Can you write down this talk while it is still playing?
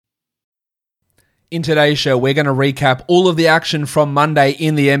In today's show, we're going to recap all of the action from Monday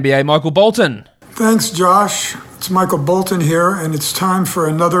in the NBA. Michael Bolton. Thanks, Josh. It's Michael Bolton here, and it's time for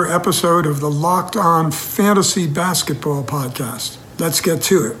another episode of the Locked On Fantasy Basketball Podcast. Let's get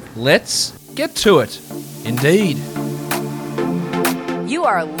to it. Let's get to it. Indeed. You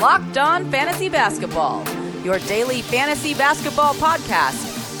are Locked On Fantasy Basketball, your daily fantasy basketball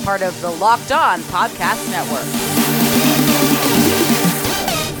podcast, part of the Locked On Podcast Network.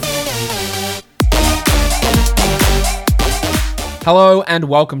 Hello and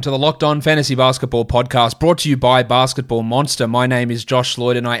welcome to the Locked On Fantasy Basketball Podcast, brought to you by Basketball Monster. My name is Josh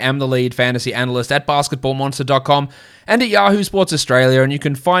Lloyd and I am the lead fantasy analyst at basketballmonster.com and at Yahoo Sports Australia, and you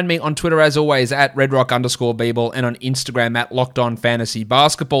can find me on Twitter as always at redrock_bball and on Instagram at Locked On Fantasy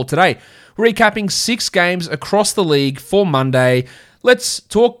Basketball. Today, we're recapping 6 games across the league for Monday. Let's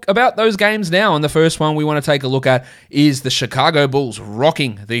talk about those games now, and the first one we want to take a look at is the Chicago Bulls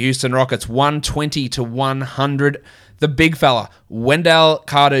rocking the Houston Rockets 120-100. The big fella, Wendell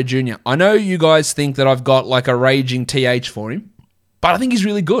Carter Jr. I know you guys think that I've got like a raging TH for him, but I think he's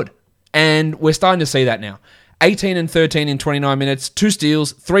really good. And we're starting to see that now. 18 and 13 in 29 minutes, 2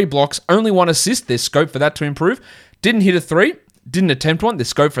 steals, 3 blocks, only 1 assist. There's scope for that to improve. Didn't hit a 3, didn't attempt one. There's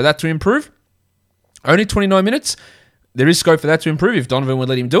scope for that to improve. Only 29 minutes. There is scope for that to improve if Donovan would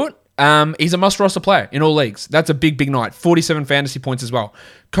let him do it. He's a must-roster player in all leagues. That's a big, big night. 47 fantasy points as well.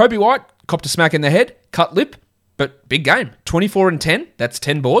 Kobe White, copped a smack in the head, cut lip. But big game, 24 and 10, that's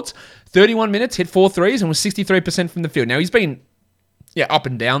 10 boards, 31 minutes, hit 4 threes and was 63% from the field. Now, he's been up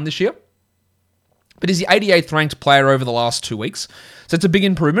and down this year, but he's the 88th ranked player over the last 2 weeks. So it's a big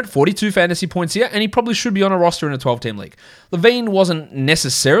improvement, 42 fantasy points here, and he probably should be on a roster in a 12-team league. Levine wasn't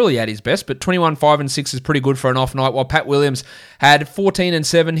necessarily at his best, but 21, 5, and 6 is pretty good for an off night, while Pat Williams had 14 and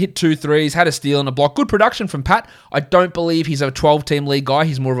 7, hit 2 threes, had a steal and a block. Good production from Pat. I don't believe he's a 12-team league guy.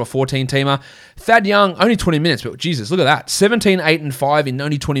 He's more of a 14-teamer. Thad Young, only 20 minutes, but Jesus, look at that. 17, 8, and 5 in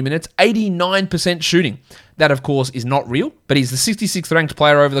only 20 minutes, 89% shooting. That, of course, is not real, but he's the 66th ranked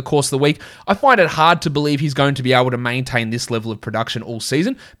player over the course of the week. I find it hard to believe he's going to be able to maintain this level of production all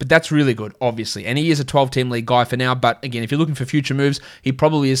season, but that's really good, obviously. And he is a 12-team league guy for now, but again, if you're looking for future moves, he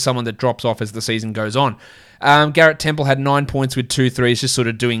probably is someone that drops off as the season goes on. Garrett Temple had 9 points with 2 threes, just sort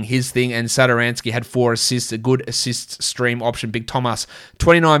of doing his thing, and Satoransky had 4 assists, a good assist stream option. Big Thomas,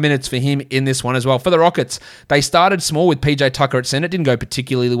 29 minutes for him in this one as well. For the Rockets, they started small with PJ Tucker at center, didn't go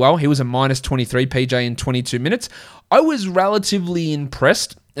particularly well. He was a minus 23 PJ in 22 minutes. I was relatively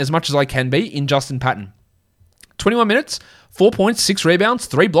impressed, as much as I can be, in Justin Patton. 21 minutes, 4 points, 6 rebounds,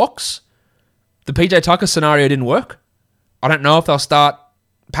 3 blocks. The PJ Tucker scenario didn't work. I don't know if they'll start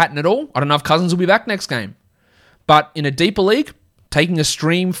Patton at all. I don't know if Cousins will be back next game. But in a deeper league, taking a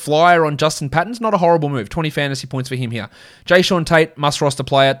stream flyer on Justin Patton's not a horrible move. 20 fantasy points for him here. Jayshawn Tate, must-roster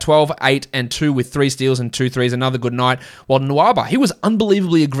player, 12, 8, and 2 with 3 steals and 2 threes. Another good night. While Nwaba, he was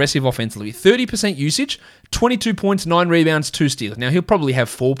unbelievably aggressive offensively. 30% usage, 22 points, 9 rebounds, 2 steals. Now, he'll probably have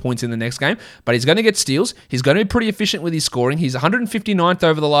 4 points in the next game, but he's going to get steals. He's going to be pretty efficient with his scoring. He's 159th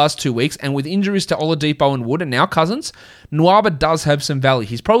over the last 2 weeks, and with injuries to Oladipo and Wood and now Cousins, Nwaba does have some value.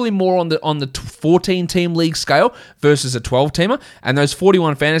 He's probably more on the 14-team league scale versus a 12-teamer, and those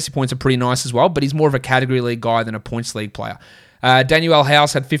 41 fantasy points are pretty nice as well, but he's more of a category league guy than a points league player. Daniel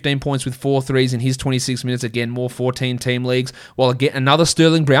House had 15 points with 4 threes in his 26 minutes. Again, more 14-team leagues. While again, another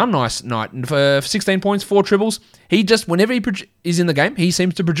Sterling Brown, nice night. For 16 points, 4 triples. He just, whenever he is in the game, he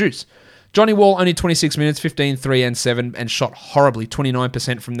seems to produce. Johnny Wall, only 26 minutes, 15, 3, and 7, and shot horribly,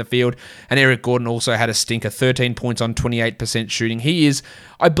 29% from the field. And Eric Gordon also had a stinker, 13 points on 28% shooting. He is,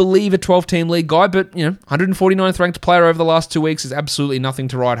 I believe, a 12-team league guy, but 149th ranked player over the last 2 weeks is absolutely nothing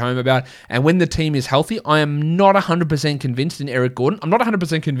to write home about. And when the team is healthy, I am not 100% convinced in Eric Gordon. I'm not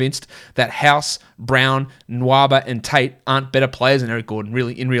 100% convinced that House, Brown, Nwaba, and Tate aren't better players than Eric Gordon,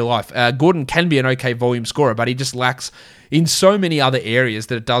 really, in real life. Gordon can be an okay volume scorer, but he just lacks in so many other areas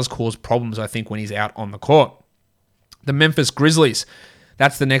that it does cause problems, I think, when he's out on the court. The Memphis Grizzlies,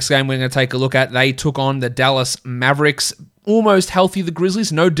 that's the next game we're going to take a look at. They took on the Dallas Mavericks. Almost healthy, the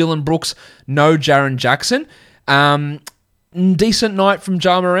Grizzlies. No Dylan Brooks, no Jaren Jackson. Decent night from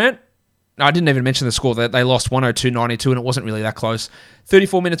Ja Morant. I didn't even mention the score. They lost 102-92, and it wasn't really that close.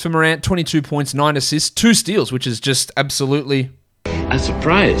 34 minutes for Morant, 22 points, 9 assists, 2 steals, which is just absolutely a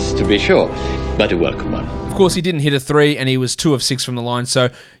surprise, to be sure, but a welcome one. Of course, he didn't hit a 3, and he was 2 of 6 from the line. So,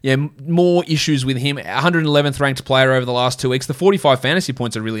 yeah, more issues with him. 111th ranked player over the last 2 weeks. The 45 fantasy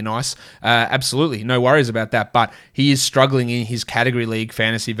points are really nice. Absolutely, no worries about that. But he is struggling in his category league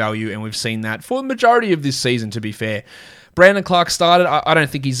fantasy value, and we've seen that for the majority of this season, to be fair. Brandon Clark started. I don't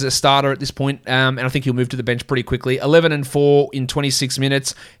think he's a starter at this point, and I think he'll move to the bench pretty quickly. 11-4 in 26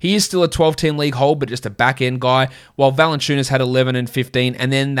 minutes. He is still a 12-team league hold, but just a back-end guy, while Valanciunas had 11-15,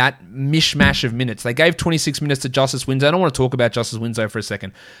 and then that mishmash of minutes. They gave 26 minutes to Justice Winslow. I don't want to talk about Justice Winslow for a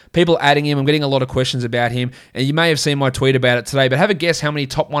second. People adding him. I'm getting a lot of questions about him, and you may have seen my tweet about it today, but have a guess how many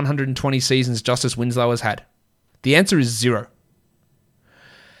top 120 seasons Justice Winslow has had. The answer is 0.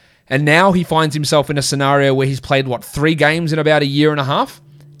 And now he finds himself in a scenario where he's played, 3 games in about a year and a half?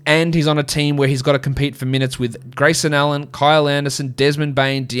 And he's on a team where he's got to compete for minutes with Grayson Allen, Kyle Anderson, Desmond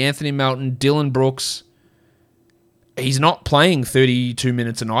Bane, DeAnthony Melton, Dillon Brooks. He's not playing 32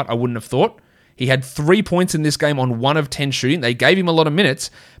 minutes a night, I wouldn't have thought. He had 3 points in this game on 1 of 10 shooting. They gave him a lot of minutes,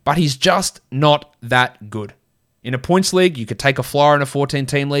 but he's just not that good. In a points league, you could take a flyer in a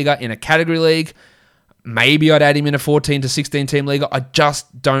 14-team league. In a category league, maybe I'd add him in a 14 to 16 team league. I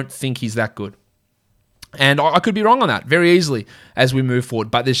just don't think he's that good. And I could be wrong on that very easily as we move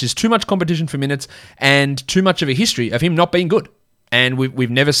forward. But there's just too much competition for minutes and too much of a history of him not being good. And we've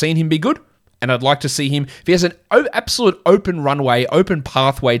never seen him be good. And I'd like to see him, if he has an absolute open runway, open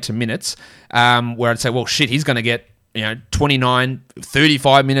pathway to minutes, where I'd say, well, shit, he's going to get 29,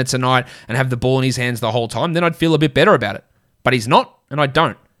 35 minutes a night and have the ball in his hands the whole time, then I'd feel a bit better about it. But he's not, and I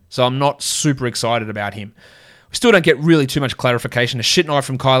don't. So I'm not super excited about him. We still don't get really too much clarification. A shit night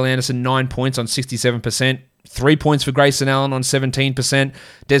from Kyle Anderson, 9 points on 67%. 3 points for Grayson Allen on 17%.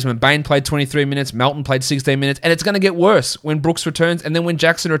 Desmond Bane played 23 minutes. Melton played 16 minutes. And it's going to get worse when Brooks returns and then when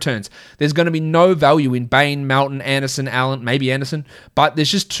Jackson returns. There's going to be no value in Bane, Melton, Anderson, Allen, maybe Anderson. But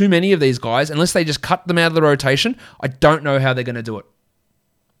there's just too many of these guys. Unless they just cut them out of the rotation, I don't know how they're going to do it.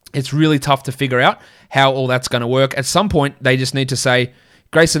 It's really tough to figure out how all that's going to work. At some point, they just need to say,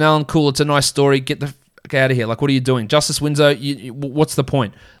 Grayson Allen, cool, it's a nice story. Get the fuck out of here. What are you doing? Justice Winslow, what's the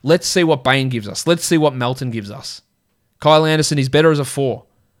point? Let's see what Bane gives us. Let's see what Melton gives us. Kyle Anderson, he's better as a 4.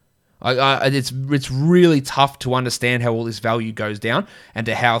 It's really tough to understand how all this value goes down and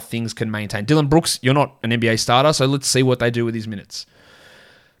to how things can maintain. Dillon Brooks, you're not an NBA starter, so let's see what they do with his minutes.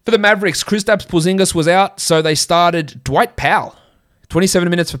 For the Mavericks, Kristaps Porzingis was out, so they started Dwight Powell. 27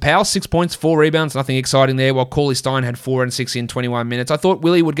 minutes for Powell, 6 points, 4 rebounds, nothing exciting there, while Cauley Stein had 4 and 6 in 21 minutes. I thought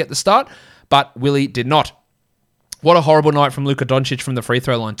Willie would get the start, but Willie did not. What a horrible night from Luka Doncic from the free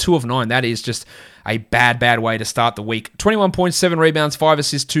throw line. 2 of 9. That is just a bad way to start the week. 21 points, 7 rebounds, 5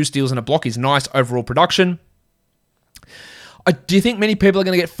 assists, 2 steals, and a block is nice overall production. Do you think many people are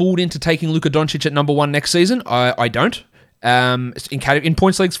going to get fooled into taking Luka Doncic at number 1 next season? I don't. In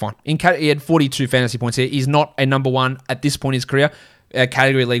points leagues, fine. He had 42 fantasy points here. He's not a number 1 at this point in his career. A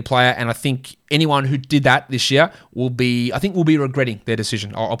category league player, and I think anyone who did that this year will be regretting their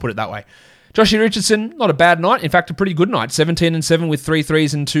decision. I'll put it that way. Joshie Richardson, not a bad night. In fact, a pretty good night. 17-7 with 3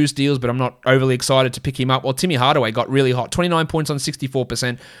 threes and 2 steals, but I'm not overly excited to pick him up. Well, Timmy Hardaway got really hot. 29 points on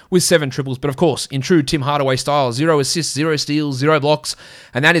 64% with 7 triples. But of course, in true Tim Hardaway style, 0 assists, 0 steals, 0 blocks.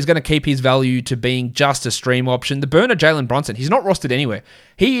 And that is going to keep his value to being just a stream option. The burner, Jalen Brunson, he's not rostered anywhere.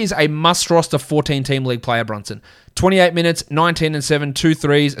 He is a must-roster 14-team league player, Brunson. 28 minutes, 19-7, 2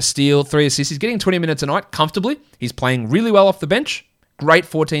 threes, a steal, 3 assists. He's getting 20 minutes a night comfortably. He's playing really well off the bench. Great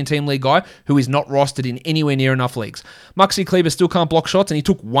 14-team league guy who is not rostered in anywhere near enough leagues. Maxi Kleber still can't block shots, and he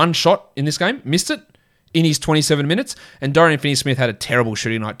took 1 shot in this game, missed it in his 27 minutes, and Dorian Finney-Smith had a terrible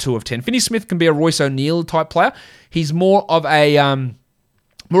shooting night, 2 of 10. Finney-Smith can be a Royce O'Neal type player. He's more of a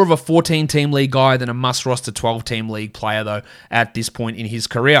 14-team league guy than a must-roster 12-team league player, though, at this point in his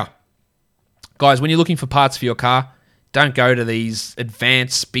career. Guys, when you're looking for parts for your car, don't go to these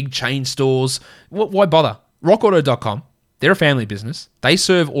advanced big chain stores. Why bother? RockAuto.com. They're a family business. They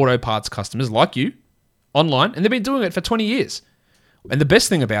serve auto parts customers like you online, and they've been doing it for 20 years. And the best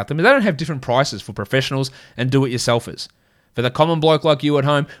thing about them is they don't have different prices for professionals and do-it-yourselfers. For the common bloke like you at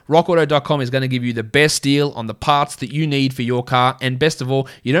home, RockAuto.com is going to give you the best deal on the parts that you need for your car. And best of all,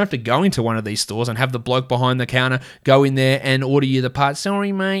 you don't have to go into one of these stores and have the bloke behind the counter go in there and order you the parts.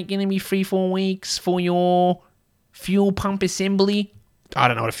 Sorry, mate, going to be 3-4 weeks for your fuel pump assembly. I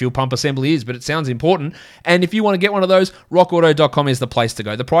don't know what a fuel pump assembly is, but it sounds important. And if you want to get one of those, RockAuto.com is the place to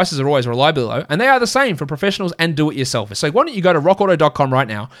go. The prices are always reliably low, and they are the same for professionals and do-it-yourselfers. So why don't you go to RockAuto.com right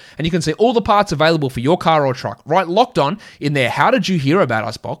now, and you can see all the parts available for your car or truck. Right, Locked On in their How Did You Hear About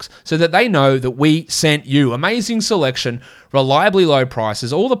Us box, so that they know that we sent you. Amazing selection, reliably low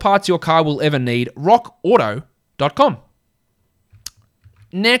prices, all the parts your car will ever need. RockAuto.com.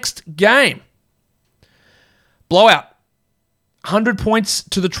 Next game. Blowout. 100 points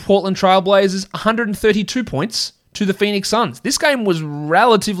to the Portland Trailblazers, 132 points to the Phoenix Suns. This game was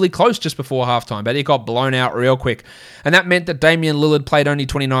relatively close just before halftime, but it got blown out real quick. And that meant that Damian Lillard played only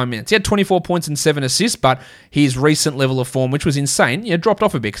 29 minutes. He had 24 points and 7 assists, but his recent level of form, which was insane, dropped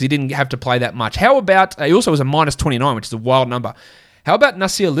off a bit because he didn't have to play that much. How about, he also was a minus 29, which is a wild number. How about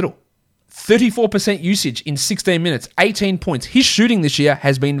Nasir Little? 34% usage in 16 minutes, 18 points. His shooting this year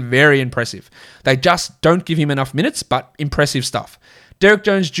has been very impressive. They just don't give him enough minutes, but impressive stuff. Derek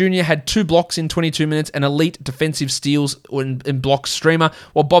Jones Jr. had 2 blocks in 22 minutes, an elite defensive steals in block streamer,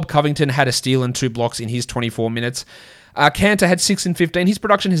 while Bob Covington had a steal and 2 blocks in his 24 minutes. Kanter had 6 in 15. His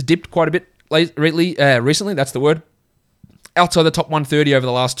production has dipped quite a bit recently, that's the word, outside the top 130 over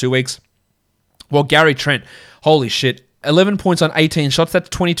the last 2 weeks. While Gary Trent, holy shit, 11 points on 18 shots. That's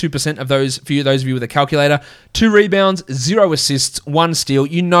 22% of those of you with a calculator. 2 rebounds, 0 assists, 1 steal.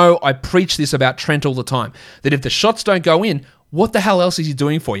 You know I preach this about Trent all the time, that if the shots don't go in, what the hell else is he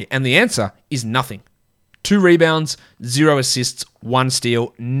doing for you? And the answer is nothing. 2 rebounds, 0 assists, 1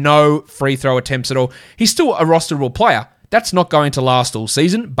 steal, no free throw attempts at all. He's still a rosterable player. That's not going to last all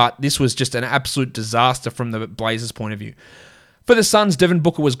season, but this was just an absolute disaster from the Blazers' point of view. For the Suns, Devin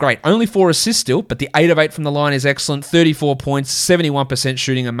Booker was great. Only 4 assists still, but the 8 of 8 from the line is excellent. 34 points, 71%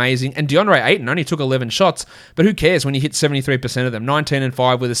 shooting, amazing. And DeAndre Ayton only took 11 shots, but who cares when you hit 73% of them? 19 and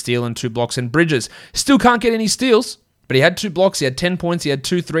 5 with a steal and 2 blocks. And Bridges still can't get any steals, but he had 2 blocks, he had 10 points, he had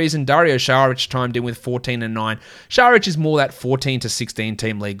 2 threes, and Dario Saric chimed in with 14 and 9. Saric is more that 14 to 16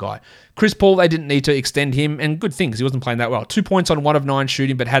 team league guy. Chris Paul, they didn't need to extend him, and good things, he wasn't playing that well. 2 points on 1 of 9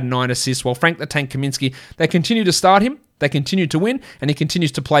 shooting, but had 9 assists, while Frank the Tank Kaminsky, they continue to start him, they continue to win, and he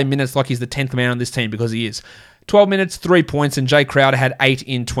continues to play minutes like he's the 10th man on this team, because he is. 12 minutes, 3 points, and Jay Crowder had 8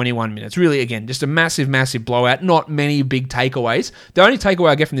 in 21 minutes. Really, again, just a massive, massive blowout. Not many big takeaways. The only takeaway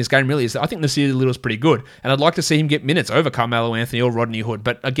I get from this game really is that I think Nasir Little's pretty good, and I'd like to see him get minutes over Carmelo Anthony or Rodney Hood.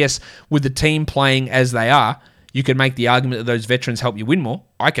 But I guess with the team playing as they are, you could make the argument that those veterans help you win more.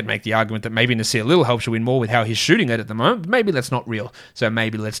 I could make the argument that maybe Nasir Little helps you win more with how he's shooting it at the moment. But maybe that's not real. So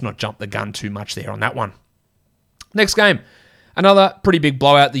maybe let's not jump the gun too much there on that one. Next game. Another pretty big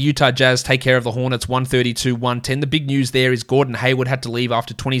blowout. The Utah Jazz take care of the Hornets 132-110. The big news there is Gordon Hayward had to leave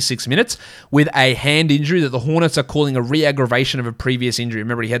after 26 minutes with a hand injury that the Hornets are calling a re-aggravation of a previous injury.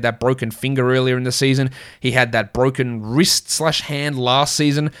 Remember, he had that broken finger earlier in the season. He had that broken wrist/hand last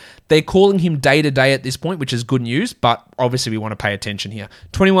season. They're calling him day-to-day at this point, which is good news, but obviously we want to pay attention here.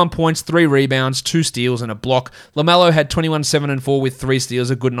 21 points, 3 rebounds, 2 steals, and a block. LaMelo had 21, 7, and 4 with 3 steals,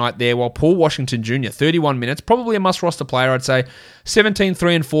 a good night there, while Paul Washington Jr., 31 minutes, probably a must-roster player, I'd say, 17,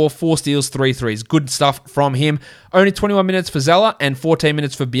 3, and 4, 4 steals, 3 threes. Good stuff from him. Only 21 minutes for Zeller and 14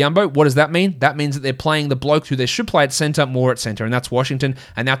 minutes for Biyombo. What does that mean? That means that they're playing the bloke who they should play at center more at center, and that's Washington,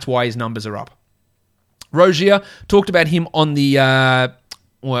 and that's why his numbers are up. Rozier, talked about him on the...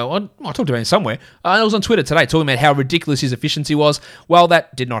 I talked about him somewhere. I was on Twitter today talking about how ridiculous his efficiency was. Well,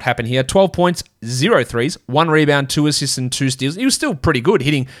 that did not happen here. 12 points, 0 threes, 1 rebound, 2 assists, and 2 steals. He was still pretty good,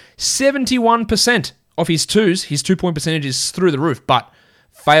 hitting 71% of his twos. His 2-point percentage is through the roof, but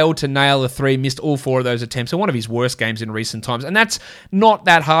failed to nail a 3, missed all 4 of those attempts, and one of his worst games in recent times. And that's not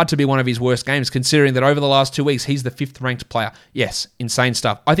that hard to be one of his worst games, considering that over the last 2 weeks, he's the 5th-ranked player. Yes, insane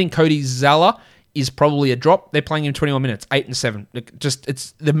stuff. I think Cody Zeller is probably a drop. They're playing him 21 minutes, 8 and 7.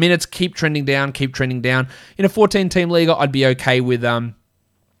 It's the minutes keep trending down. In a 14-team league, I'd be okay with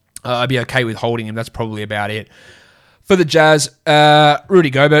holding him. That's probably about it. For the Jazz, Rudy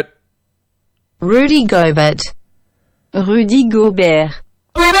Gobert. Rudy Gobert.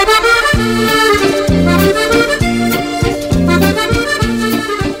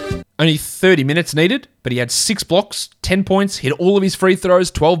 Only 30 minutes needed, but he had 6 blocks, 10 points, hit all of his free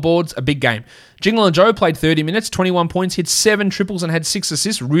throws, 12 boards, a big game. Jingle and Joe played 30 minutes, 21 points, hit 7 triples and had 6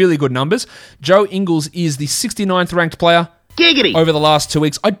 assists, really good numbers. Joe Ingles is the 69th ranked player over the last 2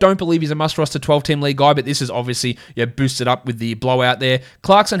 weeks. I don't believe he's a must-roster 12-team league guy, but this is obviously boosted up with the blowout there.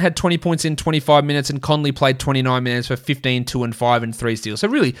 Clarkson had 20 points in 25 minutes, and Conley played 29 minutes for 15, 2 and 5, and 3 steals. So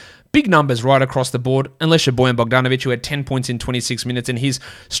really big numbers right across the board, unless you're Bojan Bogdanovic, who had 10 points in 26 minutes, and his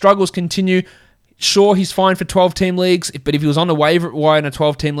struggles continue. Sure, he's fine for 12-team leagues, but if he was on the waiver wire in a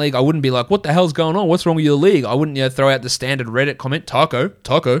 12-team league, I wouldn't be like, what the hell's going on? What's wrong with your league? I wouldn't throw out the standard Reddit comment, taco.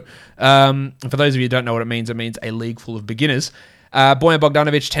 For those of you who don't know what it means a league full of beginners. Bojan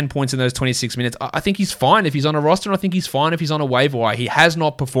Bogdanovic, 10 points in those 26 minutes. I think he's fine if he's on a roster, and I think he's fine if he's on a waiver wire. He has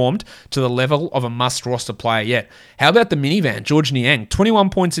not performed to the level of a must-roster player yet. How about the minivan, George Niang? 21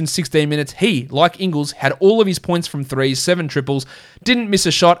 points in 16 minutes. He, like Ingles, had all of his points from threes, 7 triples, didn't miss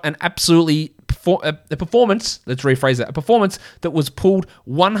a shot, and absolutely a performance that was pulled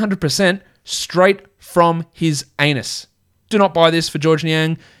 100% straight from his anus. Do not buy this for George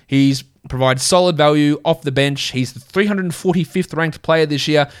Niang. He's provides solid value off the bench. He's the 345th ranked player this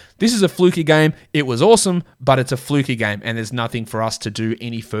year. This is a fluky game. It was awesome, but it's a fluky game, and there's nothing for us to do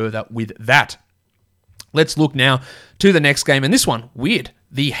any further with that. Let's look now to the next game, and this one, weird.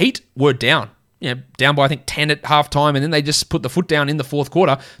 The Heat were down. Down by, I think, 10 at halftime, and then they just put the foot down in the fourth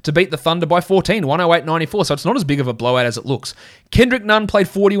quarter to beat the Thunder by 14, 108-94, so it's not as big of a blowout as it looks. Kendrick Nunn played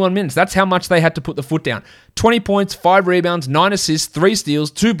 41 minutes. That's how much they had to put the foot down. 20 points, 5 rebounds, 9 assists, 3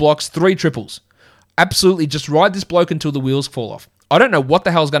 steals, 2 blocks, 3 triples. Absolutely, just ride this bloke until the wheels fall off. I don't know what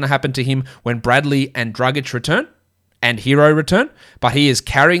the hell's going to happen to him when Bradley and Dragic return and Hero return, but he is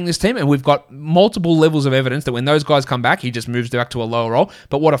carrying this team, and we've got multiple levels of evidence that when those guys come back, he just moves back to a lower role.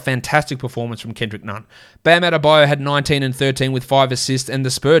 But what a fantastic performance from Kendrick Nunn. Bam Adebayo had 19 and 13 with 5 assists, and the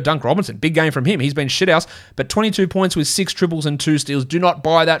Spur, Dunk Robinson, big game from him. He's been shithouse, but 22 points with 6 triples and 2 steals. Do not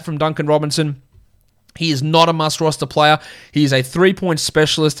buy that from Duncan Robinson. He is not a must-roster player. He is a 3-point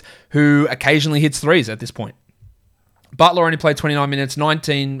specialist who occasionally hits threes at this point. Butler only played 29 minutes,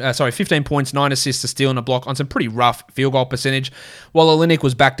 15 points, 9 assists, a steal, and a block on some pretty rough field goal percentage. While Olynyk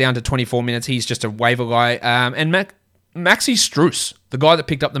was back down to 24 minutes, he's just a waiver guy. And Maxi Strus, the guy that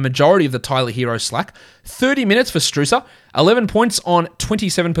picked up the majority of the Tyler Hero slack, 30 minutes for Struser, 11 points on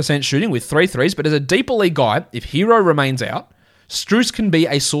 27% shooting with 3 threes. But as a deeper league guy, if Hero remains out, Strus can be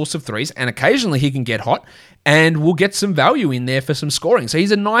a source of threes, and occasionally he can get hot, and we'll get some value in there for some scoring. So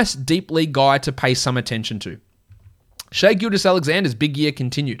he's a nice deep league guy to pay some attention to. Shai Gilgeous-Alexander's big year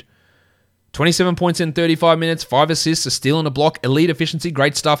continued. 27 points in 35 minutes, 5 assists, a steal and a block, elite efficiency,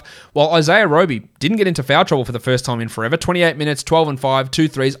 great stuff. While Isaiah Roby didn't get into foul trouble for the first time in forever. 28 minutes, 12 and 5, 2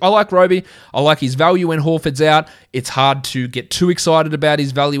 threes. I like Roby. I like his value when Horford's out. It's hard to get too excited about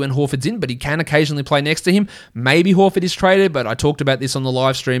his value when Horford's in, but he can occasionally play next to him. Maybe Horford is traded, but I talked about this on the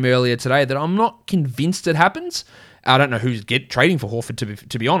live stream earlier today that I'm not convinced it happens. I don't know who's trading for Horford,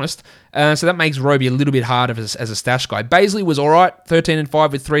 to be honest. So that makes Roby a little bit harder as a stash guy. Baisley was all right, 13 and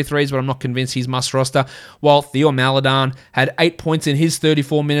 5 with 3 threes, but I'm not convinced he's must roster. While Theo Maledon had 8 points in his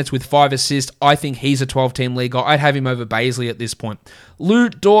 34 minutes with 5 assists, I think he's a 12-team league guy. I'd have him over Baisley at this point. Lou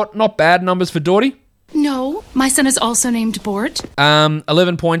Dort, not bad numbers for Dorty. No, my son is also named Bort.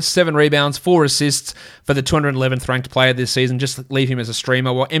 11 points, 7 rebounds, 4 assists for the 211th ranked player this season. Just leave him as a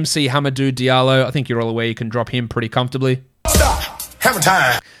streamer. While MC Hamidou Diallo, I think you're all aware you can drop him pretty comfortably. Stop. Hammer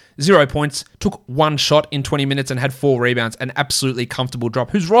time. 0 points, took 1 shot in 20 minutes and had 4 rebounds. An absolutely comfortable drop.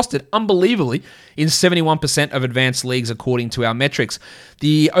 Who's rostered unbelievably in 71% of advanced leagues according to our metrics.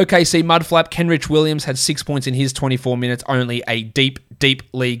 The OKC Mudflap, Kenrich Williams, had 6 points in his 24 minutes. Only a deep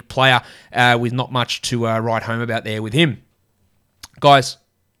league player with not much to write home about there with him. Guys,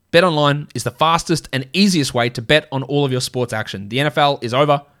 BetOnline is the fastest and easiest way to bet on all of your sports action. The NFL is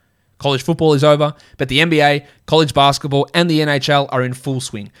over. College football is over, but the NBA, college basketball, and the NHL are in full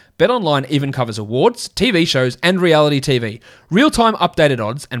swing. BetOnline even covers awards, TV shows, and reality TV. Real-time updated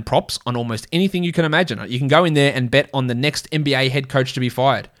odds and props on almost anything you can imagine. You can go in there and bet on the next NBA head coach to be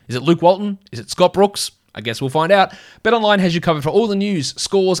fired. Is it Luke Walton? Is it Scott Brooks? I guess we'll find out. BetOnline has you covered for all the news,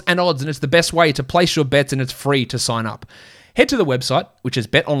 scores, and odds, and it's the best way to place your bets, and it's free to sign up. Head to the website, which is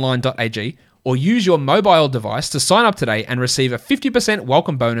betonline.ag, or use your mobile device to sign up today and receive a 50%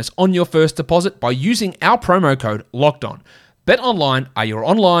 welcome bonus on your first deposit by using our promo code LOCKEDON. BetOnline are your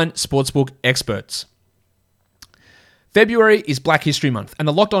online sportsbook experts. February is Black History Month, and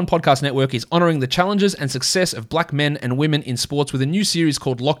the Locked On Podcast Network is honouring the challenges and success of black men and women in sports with a new series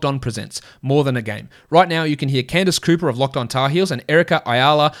called Locked On Presents, More Than a Game. Right now, you can hear Candace Cooper of Locked On Tar Heels and Erica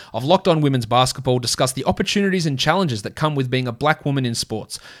Ayala of Locked On Women's Basketball discuss the opportunities and challenges that come with being a black woman in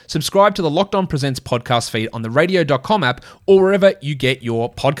sports. Subscribe to the Locked On Presents podcast feed on the radio.com app or wherever you get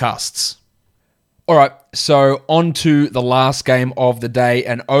your podcasts. All right, so on to the last game of the day,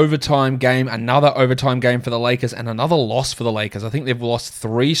 an overtime game, another overtime game for the Lakers, and another loss for the Lakers. I think they've lost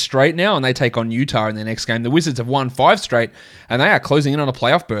 3 straight now, and they take on Utah in their next game. The Wizards have won 5 straight, and they are closing in on a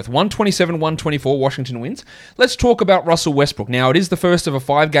playoff berth. 127-124, Washington wins. Let's talk about Russell Westbrook. Now, it is the first of a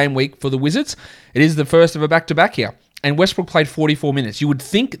 5-game week for the Wizards. It is the first of a back-to-back here, and Westbrook played 44 minutes. You would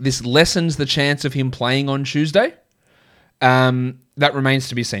think this lessens the chance of him playing on Tuesday. That remains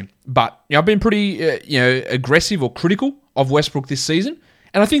to be seen. But I've been pretty aggressive or critical of Westbrook this season,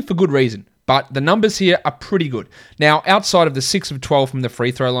 and I think for good reason. But the numbers here are pretty good. Now, outside of the 6 of 12 from the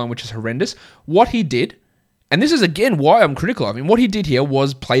free throw line, which is horrendous, what he did, and this is again why I'm critical of him, what he did here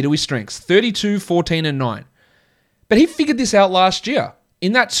was play to his strengths. 32, 14, and 9. But he figured this out last year.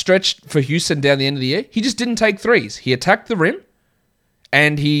 In that stretch for Houston down the end of the year, he just didn't take threes. He attacked the rim,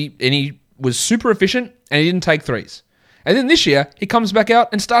 and he was super efficient, and he didn't take threes. And then this year, he comes back out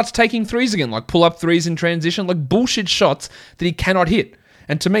and starts taking threes again, like pull-up threes in transition, like bullshit shots that he cannot hit.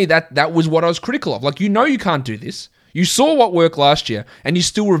 And to me, that was what I was critical of. Like, you know you can't do this. You saw what worked last year, and you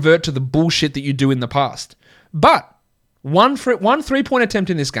still revert to the bullshit that you do in the past. But one three-point attempt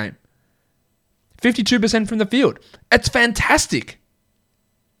in this game, 52% from the field. It's fantastic.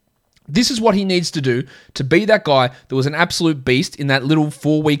 This is what he needs to do to be that guy that was an absolute beast in that little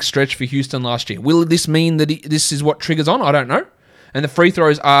 4-week stretch for Houston last year. Will this mean that this is what triggers on? I don't know. And the free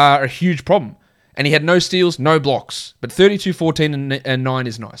throws are a huge problem. And he had no steals, no blocks. But 32, 14, and 9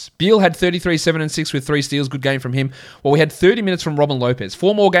 is nice. Beal had 33, 7, and 6 with 3 steals. Good game from him. Well, we had 30 minutes from Robin Lopez.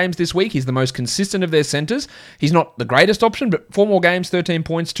 4 more games this week. He's the most consistent of their centers. He's not the greatest option, but 4 more games, 13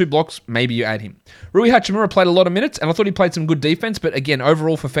 points, 2 blocks. Maybe you add him. Rui Hachimura played a lot of minutes, and I thought he played some good defense. But again,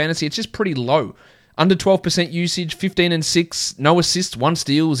 overall for fantasy, it's just pretty low. Under 12% usage, 15 and 6, no assists, 1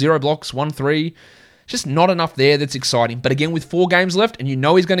 steal, 0 blocks, 1 3. Just not enough there that's exciting. But again, with 4 games left, and you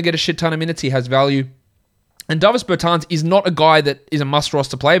know he's going to get a shit ton of minutes, he has value. And Davis Bertans is not a guy that is a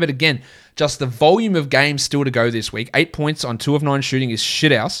must-roster play, but again, just the volume of games still to go this week. 8 points on 2 of 9 shooting is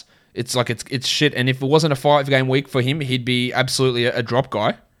shithouse. It's like it's shit, and if it wasn't a 5-game week for him, he'd be absolutely a drop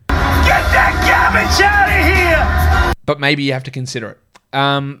guy. Get that garbage out of here! But maybe you have to consider it.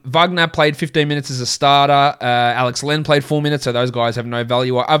 Wagner played 15 minutes as a starter. Alex Len played 4 minutes, so those guys have no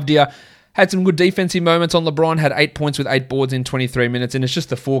value. Avdia had some good defensive moments on LeBron, had 8 points with 8 boards in 23 minutes, and it's just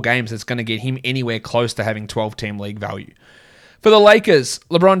the 4 games that's going to get him anywhere close to having 12-team league value. For the Lakers,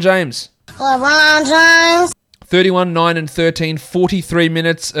 LeBron James. 31, 9, and 13, 43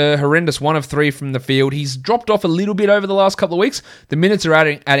 minutes, horrendous 1 of 3 from the field. He's dropped off a little bit over the last couple of weeks. The minutes are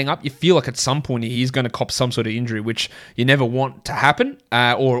adding up. You feel like at some point he's going to cop some sort of injury, which you never want to happen,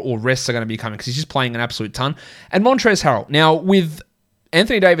 or rests are going to be coming because he's just playing an absolute ton. And Montrezl Harrell. Now, with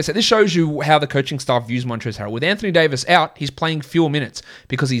Anthony Davis, this shows you how the coaching staff views Montrezl Harrell. With Anthony Davis out, he's playing fewer minutes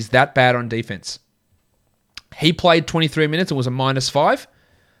because he's that bad on defense. He played 23 minutes and was a -5.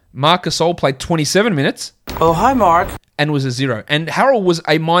 Marc Gasol played 27 minutes. Oh, hi, Mark. And was a 0. And Harrell was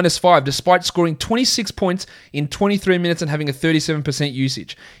a -5 despite scoring 26 points in 23 minutes and having a 37%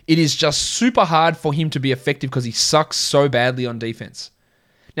 usage. It is just super hard for him to be effective because he sucks so badly on defense.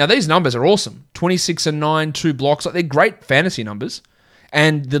 Now, these numbers are awesome. 26 and 9, 2 blocks. They're great fantasy numbers.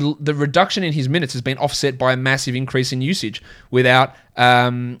 And the reduction in his minutes has been offset by a massive increase in usage without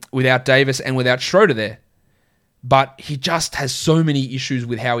Davis and without Schroeder there. But he just has so many issues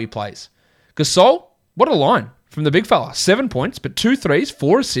with how he plays. Gasol, what a line from the big fella. 7 points, but 2 threes,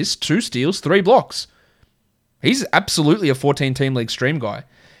 4 assists, 2 steals, 3 blocks. He's absolutely a 14-team league stream guy.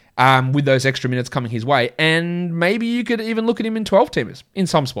 With those extra minutes coming his way. And maybe you could even look at him in 12-teamers in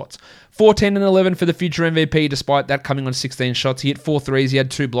some spots. 4, 10, and 11 for the future MVP, despite that coming on 16 shots. He hit 4 threes, he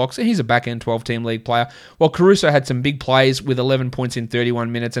had 2 blocks, and he's a back-end 12-team league player. While Caruso had some big plays with 11 points in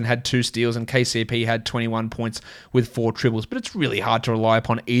 31 minutes and had 2 steals, and KCP had 21 points with 4 triples. But it's really hard to rely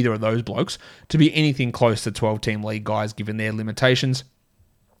upon either of those blokes to be anything close to 12-team league guys given their limitations.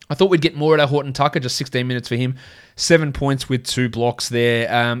 I thought we'd get more out of Horton Tucker, just 16 minutes for him. 7 points with 2 blocks there.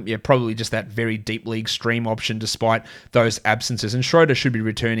 Probably just that very deep league stream option despite those absences. And Schroeder should be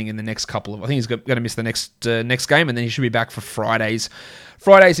returning in the next couple of... I think he's going to miss the next game, and then he should be back for Fridays.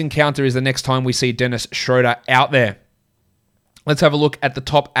 Friday's encounter is the next time we see Dennis Schroeder out there. Let's have a look at the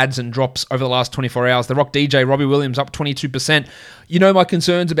top adds and drops over the last 24 hours. The Rock DJ, Robbie Williams, up 22%. You know my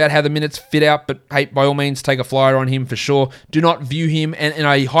concerns about how the minutes fit out, but hey, by all means, take a flyer on him for sure. Do not view him, and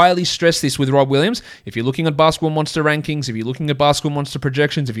I highly stress this with Rob Williams. If you're looking at Basketball Monster rankings, if you're looking at Basketball Monster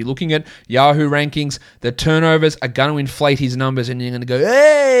projections, if you're looking at Yahoo rankings, the turnovers are going to inflate his numbers, and you're going to go,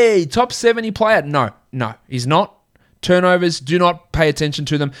 hey, top 70 player. No, he's not. Turnovers, do not pay attention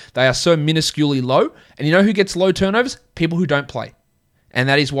to them. They are so minusculely low. And you know who gets low turnovers? People who don't play. And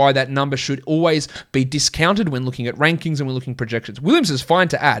that is why that number should always be discounted when looking at rankings and when looking at projections. Williams is fine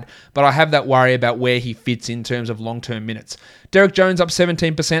to add, but I have that worry about where he fits in terms of long-term minutes. Derek Jones up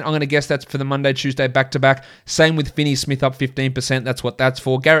 17%. I'm going to guess that's for the Monday, Tuesday back-to-back. Same with Finney Smith up 15%. That's what that's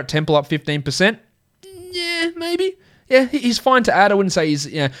for. Garrett Temple up 15%. Yeah, maybe. Yeah, he's fine to add. I wouldn't say he's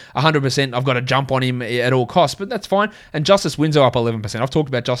 100%. I've got to jump on him at all costs, but that's fine. And Justice Winslow up 11%. I've talked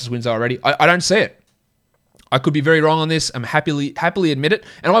about Justice Winslow already. I don't see it. I could be very wrong on this. I'm happily admit it.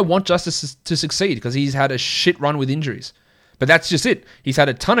 And I want Justice to succeed because he's had a shit run with injuries. But that's just it. He's had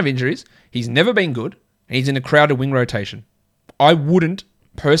a ton of injuries. He's never been good. And he's in a crowded wing rotation. I wouldn't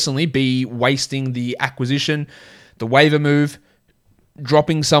personally be wasting the acquisition, the waiver move,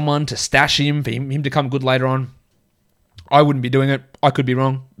 dropping someone to stash him, for him to come good later on. I wouldn't be doing it. I could be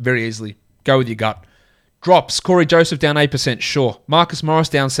wrong very easily. Go with your gut. Drops. Corey Joseph down 8%. Sure. Marcus Morris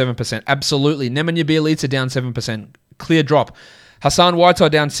down 7%. Absolutely. Nemanja Bjelica down 7%. clear drop. Hassan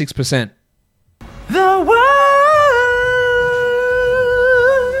Whiteside down 6%. The world.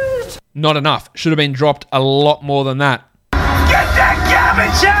 Not enough. Should have been dropped a lot more than that. Get that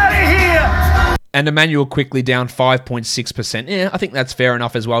garbage out of here! And Emmanuel quickly down 5.6%. Yeah, I think that's fair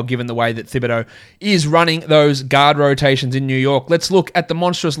enough as well, given the way that Thibodeau is running those guard rotations in New York. Let's look at the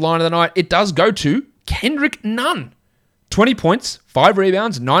monstrous line of the night. It does go to Kendrick Nunn. 20 points, 5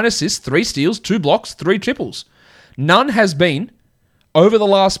 rebounds, 9 assists, 3 steals, 2 blocks, 3 triples. Nunn has been, over the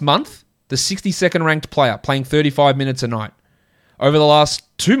last month, the 62nd ranked player, playing 35 minutes a night. Over the last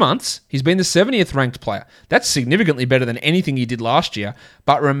 2 months, he's been the 70th ranked player. That's significantly better than anything he did last year.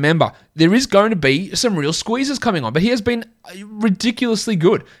 But remember, there is going to be some real squeezes coming on. But he has been ridiculously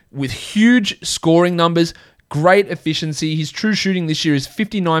good with huge scoring numbers, great efficiency. His true shooting this year is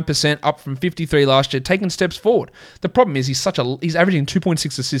 59%, up from 53 last year, taking steps forward. The problem is he's averaging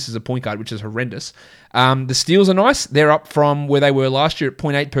 2.6 assists as a point guard, which is horrendous. The steals are nice. They're up from where they were last year at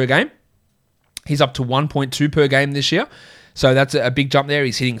 0.8 per game. He's up to 1.2 per game this year. So that's a big jump there.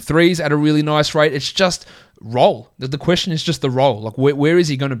 He's hitting threes at a really nice rate. It's just roll. The question is just the roll. Like, where is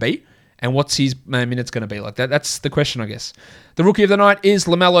he going to be? And what's his minutes going to be? Like that's the question, I guess. The rookie of the night is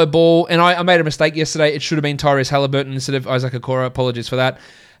LaMelo Ball. And I made a mistake yesterday. It should have been Tyrese Halliburton instead of Isaac Okoro. Apologies for that.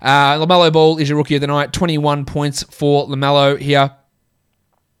 LaMelo Ball is your rookie of the night. 21 points for LaMelo here.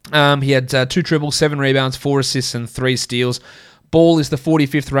 He had 2 triples, 7 rebounds, 4 assists, and 3 steals. Ball is the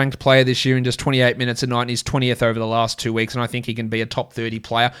 45th ranked player this year in just 28 minutes a night, and he's 20th over the last 2 weeks, and I think he can be a top 30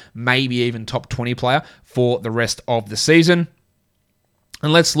 player, maybe even top 20 player for the rest of the season.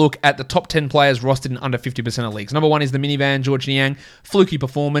 And let's look at the top 10 players rostered in under 50% of leagues. Number 1 is the minivan, George Niang. Fluky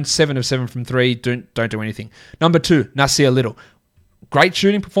performance, 7 of 7 from 3, don't do anything. Number 2, Nasir Little. Great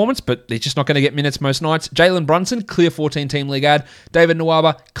shooting performance, but he's just not going to get minutes most nights. Jalen Brunson, clear 14-team league ad. David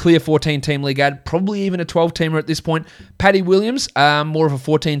Nwaba, clear 14-team league ad. Probably even a 12-teamer at this point. Patty Williams, more of a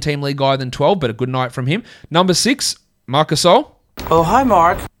 14-team league guy than 12, but a good night from him. Number 6, Marc Gasol. Oh, hi,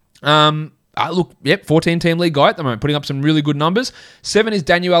 Mark. 14-team league guy at the moment, putting up some really good numbers. 7 is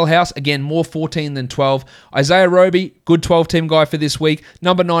Daniel House, again, more 14 than 12. Isaiah Roby, good 12-team guy for this week.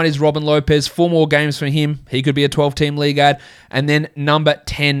 Number 9 is Robin Lopez, 4 more games for him. He could be a 12-team league ad. And then number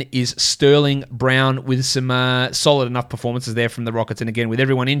 10 is Sterling Brown with some solid enough performances there from the Rockets. And again, with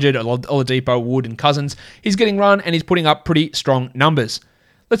everyone injured, Oladipo, Wood, and Cousins, he's getting run and he's putting up pretty strong numbers.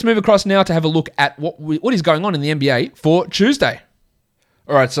 Let's move across now to have a look at what is going on in the NBA for Tuesday.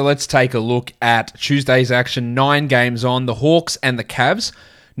 All right, so let's take a look at Tuesday's action. 9 games on. The Hawks and the Cavs.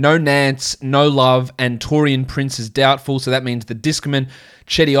 No Nance, no Love, and Taurean Prince is doubtful, so that means the Discman,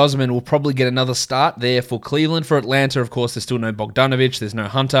 Chetty Osman, will probably get another start there for Cleveland. For Atlanta, of course, there's still no Bogdanovic, there's no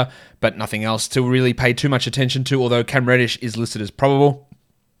Hunter, but nothing else to really pay too much attention to, although Cam Reddish is listed as probable.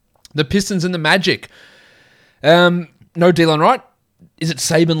 The Pistons and the Magic. No Delon Wright. Is it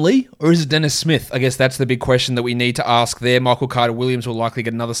Saban Lee or is it Dennis Smith? I guess that's the big question that we need to ask there. Michael Carter-Williams will likely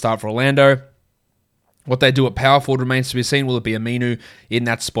get another start for Orlando. What they do at power forward remains to be seen. Will it be Aminu in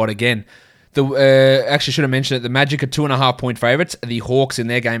that spot again? Actually, should have mentioned it. The Magic are 2.5-point favorites. The Hawks in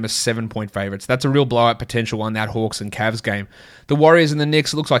their game are 7-point favorites. That's a real blowout potential on that Hawks and Cavs game. The Warriors and the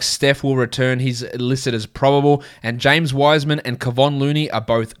Knicks, it looks like Steph will return. He's listed as probable. And James Wiseman and Kevon Looney are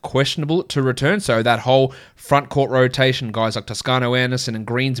both questionable to return. So that whole front court rotation, guys like Toscano Anderson and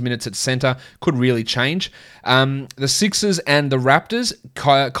Green's minutes at center, could really change. The Sixers and the Raptors,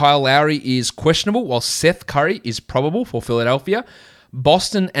 Kyle Lowry is questionable, while Seth Curry is probable for Philadelphia.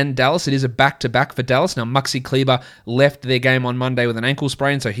 Boston and Dallas, it is a back-to-back for Dallas. Now, Maxi Kleber left their game on Monday with an ankle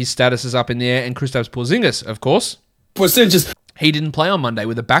sprain, so his status is up in the air. And Kristaps Porzingis, of course, he didn't play on Monday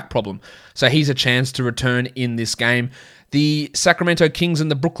with a back problem, so he's a chance to return in this game. The Sacramento Kings and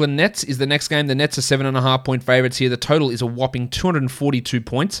the Brooklyn Nets is the next game. The Nets are 7.5-point favorites here. The total is a whopping 242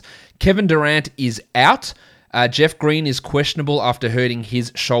 points. Kevin Durant is out. Jeff Green is questionable after hurting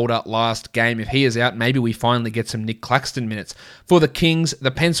his shoulder last game. If he is out, maybe we finally get some Nick Claxton minutes. For the Kings, the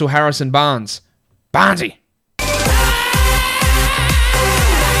pencil Harrison Barnes. Barnesy.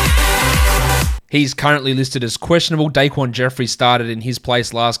 He's currently listed as questionable. Daquan Jeffrey started in his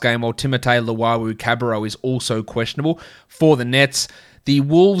place last game, while Timothé Luwawu-Cabarrot is also questionable. For the Nets, the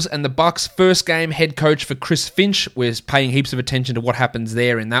Wolves and the Bucks, first game, head coach for Chris Finch. We're paying heaps of attention to what happens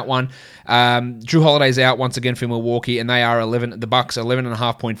there in that one. Drew Holiday's out once again for Milwaukee, and they are the Bucks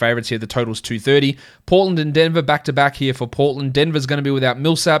 11.5-point favorites here. The total's 230. Portland and Denver back-to-back here for Portland. Denver's going to be without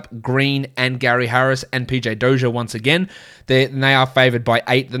Millsap, Green, and Gary Harris, and PJ Dozier once again. They are favored by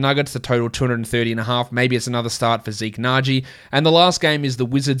 8. The Nuggets, the total 230.5. Maybe it's another start for Zeke Naji. And the last game is the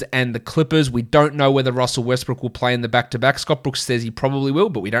Wizards and the Clippers. We don't know whether Russell Westbrook will play in the back-to-back. Scott Brooks says he probably probably will,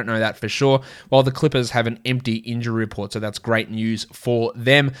 but we don't know that for sure. While the Clippers have an empty injury report, so that's great news for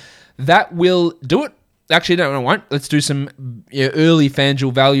them. That will do it. Actually, no, I won't. Let's do some early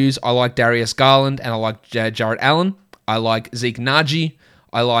FanDuel values. I like Darius Garland and I like Jarrett Allen. I like Zeke Naji.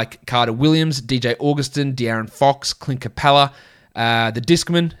 I like Carter Williams, DJ Augustin, De'Aaron Fox, Clint Capella, the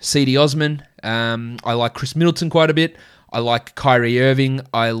Discman, C.D. Osman. I like Chris Middleton quite a bit. I like Kyrie Irving.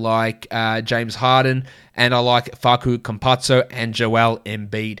 I like James Harden. And I like Facu Campazzo and Joel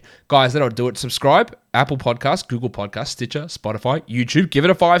Embiid. Guys, that'll do it. Subscribe. Apple Podcasts, Google Podcasts, Stitcher, Spotify, YouTube. Give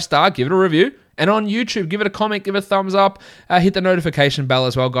it a 5-star. Give it a review. And on YouTube, give it a comment. Give it a thumbs up. Hit the notification bell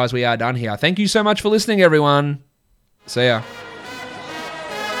as well, guys. We are done here. Thank you so much for listening, everyone. See ya.